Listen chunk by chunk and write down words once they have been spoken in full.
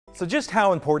So just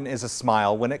how important is a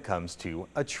smile when it comes to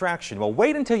attraction? Well,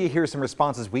 wait until you hear some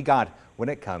responses we got when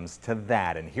it comes to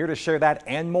that. And here to share that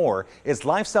and more is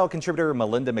lifestyle contributor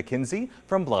Melinda McKenzie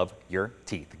from Love Your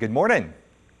Teeth. Good morning.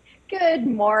 Good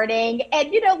morning.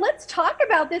 And let's talk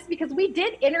about this because we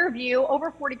did interview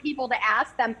over 40 people to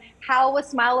ask them how a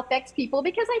smile affects people.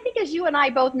 Because I think, as you and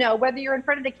I both know, whether you're in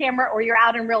front of the camera or you're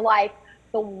out in real life,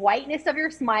 the whiteness of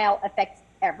your smile affects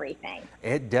everything.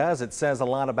 It does. It says a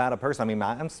lot about a person. I mean,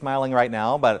 I'm smiling right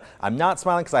now, but I'm not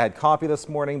smiling because I had coffee this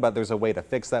morning, but there's a way to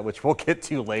fix that, which we'll get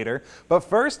to later. But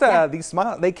first, these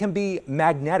smiles, they can be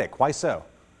magnetic. Why so?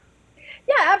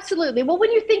 Yeah, absolutely. Well,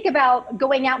 when you think about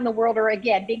going out in the world or,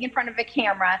 again, being in front of a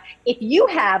camera, if you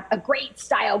have a great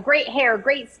style, great hair,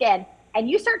 great skin, and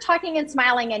you start talking and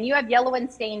smiling and you have yellow and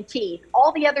stained teeth,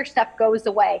 all the other stuff goes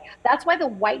away. That's why the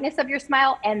whiteness of your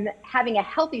smile and having a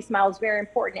healthy smile is very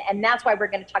important. And that's why we're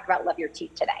going to talk about Love Your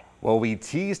Teeth today. Well, we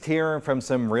teased hearing from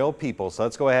some real people, so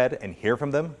let's go ahead and hear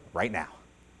from them right now.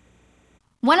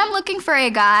 When I'm looking for a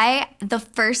guy, the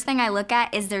first thing I look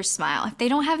at is their smile. If they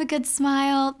don't have a good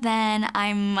smile, then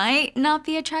I might not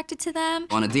be attracted to them.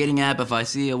 On a dating app, if I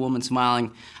see a woman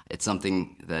smiling, it's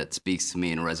something that speaks to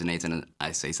me and resonates, and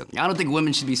I say something. I don't think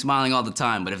women should be smiling all the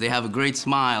time, but if they have a great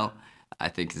smile, I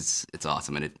think it's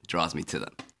awesome and it draws me to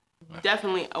them.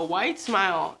 Definitely, a white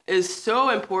smile is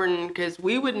so important because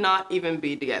we would not even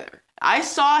be together. I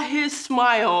saw his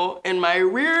smile in my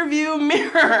rear view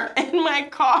mirror in my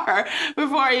car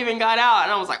before I even got out,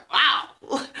 and I was like,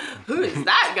 wow, who is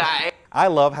that guy? I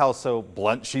love how so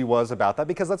blunt she was about that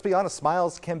because let's be honest,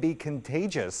 smiles can be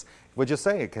contagious, would you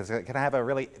say? Because it can have a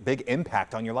really big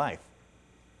impact on your life.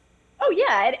 Oh,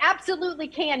 yeah, it absolutely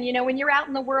can. When you're out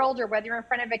in the world or whether you're in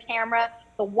front of a camera,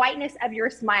 the whiteness of your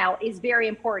smile is very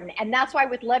important. And that's why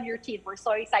with Love Your Teeth, we're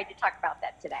so excited to talk about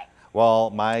that today. Well,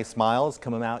 my smile is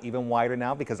coming out even wider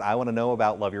now because I want to know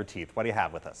about Love Your Teeth. What do you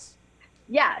have with us?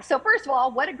 Yeah, so first of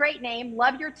all, what a great name,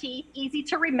 Love Your Teeth, easy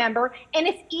to remember, and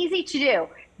it's easy to do.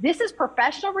 This is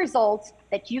professional results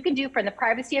that you can do from the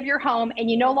privacy of your home,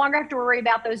 and you no longer have to worry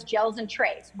about those gels and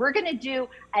trays. We're gonna do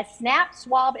a snap,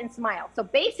 swab, and smile. So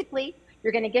basically,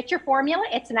 you're gonna get your formula,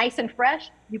 it's nice and fresh,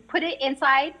 you put it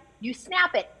inside, you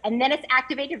snap it, and then it's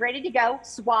activated, ready to go.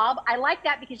 Swab, I like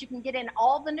that because you can get in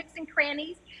all the nooks and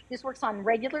crannies. This works on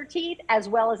regular teeth as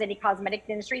well as any cosmetic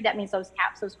dentistry. That means those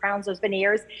caps, those crowns, those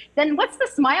veneers. Then what's the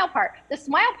smile part? The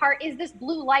smile part is this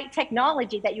blue light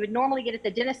technology that you would normally get at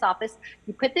the dentist's office.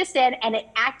 You put this in and it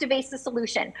activates the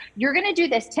solution. You're gonna do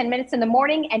this 10 minutes in the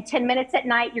morning and 10 minutes at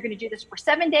night. You're gonna do this for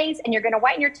 7 days and you're gonna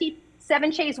whiten your teeth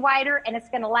 7 shades wider, and it's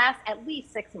gonna last at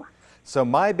least 6 months. So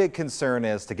my big concern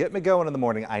is to get me going in the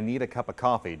morning, I need a cup of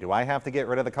coffee. Do I have to get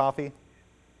rid of the coffee?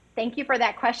 Thank you for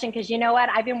that question, because you know what?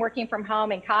 I've been working from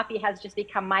home and coffee has just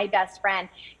become my best friend.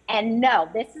 And no,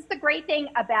 this is the great thing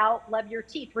about Love Your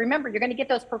Teeth. Remember, you're going to get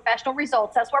those professional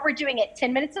results. That's why we're doing it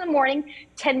 10 minutes in the morning,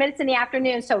 10 minutes in the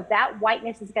afternoon. So that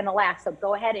whiteness is going to last. So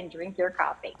go ahead and drink your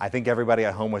coffee. I think everybody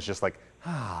at home was just like,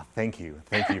 thank you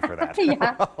for that.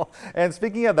 Yeah. And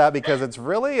speaking of that, because it's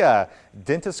really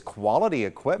dentist quality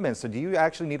equipment, so do you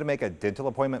actually need to make a dental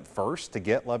appointment first to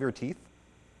get Love Your Teeth?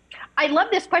 I love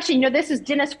this question. This is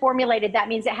dentist formulated. That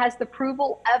means it has the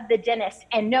approval of the dentist.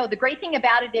 And no, the great thing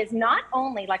about it is not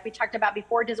only, like we talked about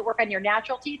before, does it work on your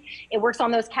natural teeth, it works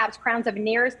on those caps, crowns, and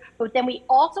veneers, but then we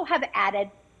also have added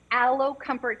Allo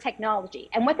Comfort technology.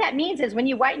 And what that means is when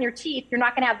you whiten your teeth, you're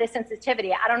not going to have this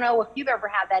sensitivity. I don't know if you've ever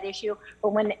had that issue,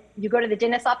 but when you go to the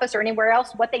dentist's office or anywhere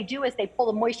else, what they do is they pull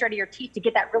the moisture out of your teeth to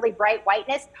get that really bright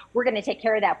whiteness. We're going to take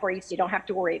care of that for you so you don't have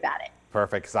to worry about it.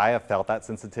 Perfect, because I have felt that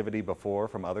sensitivity before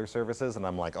from other services, and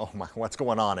I'm like, oh my, what's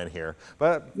going on in here?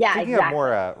 But yeah, speaking of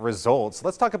more results,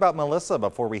 let's talk about Melissa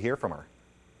before we hear from her.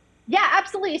 Yeah,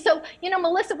 absolutely. So,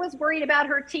 Melissa was worried about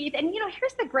her teeth. And,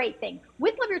 here's the great thing.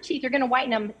 With Love Your Teeth, you're going to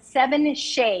whiten them 7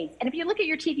 shades. And if you look at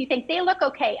your teeth, you think they look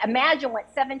okay. Imagine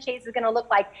what 7 shades is going to look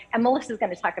like. And Melissa's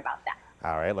going to talk about that.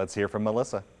 All right, let's hear from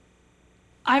Melissa.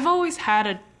 I've always had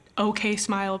an okay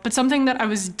smile, but something that I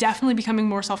was definitely becoming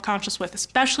more self-conscious with,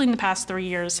 especially in the past 3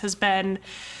 years, has been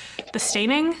the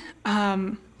staining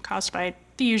caused by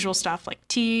the usual stuff like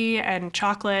tea and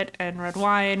chocolate and red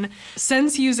wine.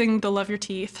 Since using the Love Your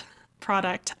Teeth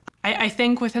product, I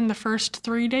think within the first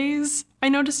 3 days, I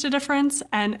noticed a difference,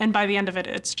 and by the end of it,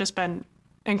 it's just been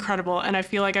incredible, and I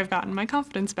feel like I've gotten my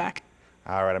confidence back.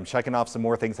 All right, I'm checking off some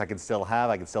more things I can still have.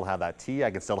 I can still have that tea.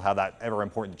 I can still have that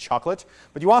ever-important chocolate.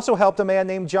 But you also helped a man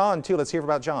named John, too. Let's hear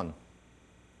about John.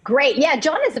 Great. Yeah,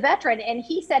 John is a veteran, and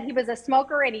he said he was a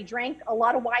smoker, and he drank a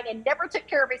lot of wine and never took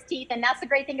care of his teeth. And that's the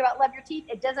great thing about Love Your Teeth.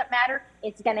 It doesn't matter.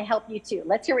 It's going to help you, too.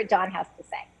 Let's hear what John has to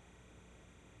say.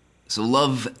 So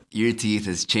Love Your Teeth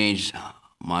has changed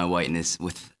my whiteness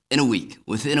within a week.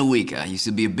 Within a week. I used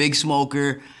to be a big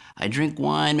smoker. I drink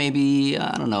wine maybe,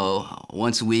 I don't know,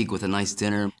 once a week with a nice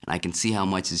dinner. And I can see how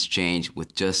much has changed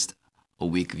with just a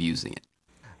week of using it.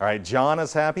 All right, John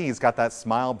is happy. He's got that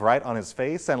smile bright on his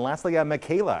face. And lastly,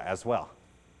 Michaela as well.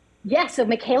 Yes, so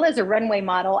Michaela is a runway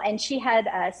model, and she had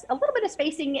a little bit of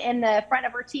spacing in the front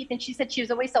of her teeth, and she said she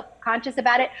was always self-conscious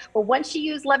about it. But once she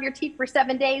used Love Your Teeth for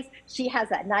 7 days, she has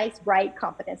that nice, bright,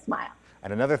 confident smile.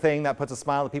 And another thing that puts a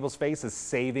smile on people's face is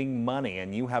saving money,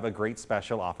 and you have a great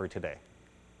special offer today.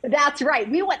 That's right.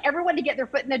 We want everyone to get their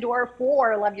foot in the door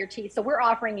for Love Your Teeth. So we're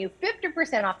offering you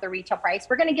 50% off the retail price.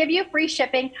 We're going to give you free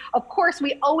shipping. Of course,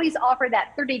 we always offer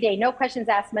that 30-day, no questions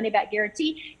asked, money back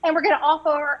guarantee. And we're going to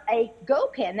offer a Go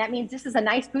Pin. That means this is a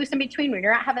nice boost in between when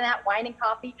you're not having that wine and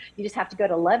coffee. You just have to go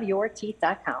to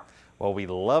loveyourteeth.com. Well, we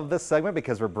love this segment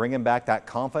because we're bringing back that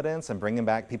confidence and bringing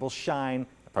back people's shine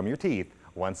from your teeth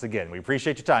once again. We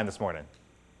appreciate your time this morning.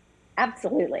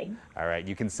 Absolutely. All right,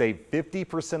 you can save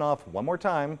 50% off, one more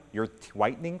time, your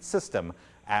whitening system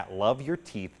at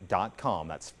loveyourteeth.com.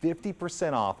 That's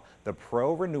 50% off the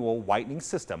Pro Renewal Whitening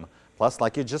System. Plus,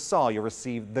 like you just saw, you'll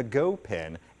receive the Go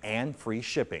Pin and free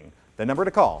shipping. The number to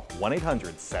call,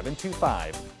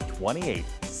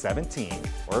 1-800-725-2817,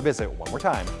 or visit, one more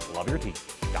time,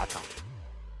 loveyourteeth.com.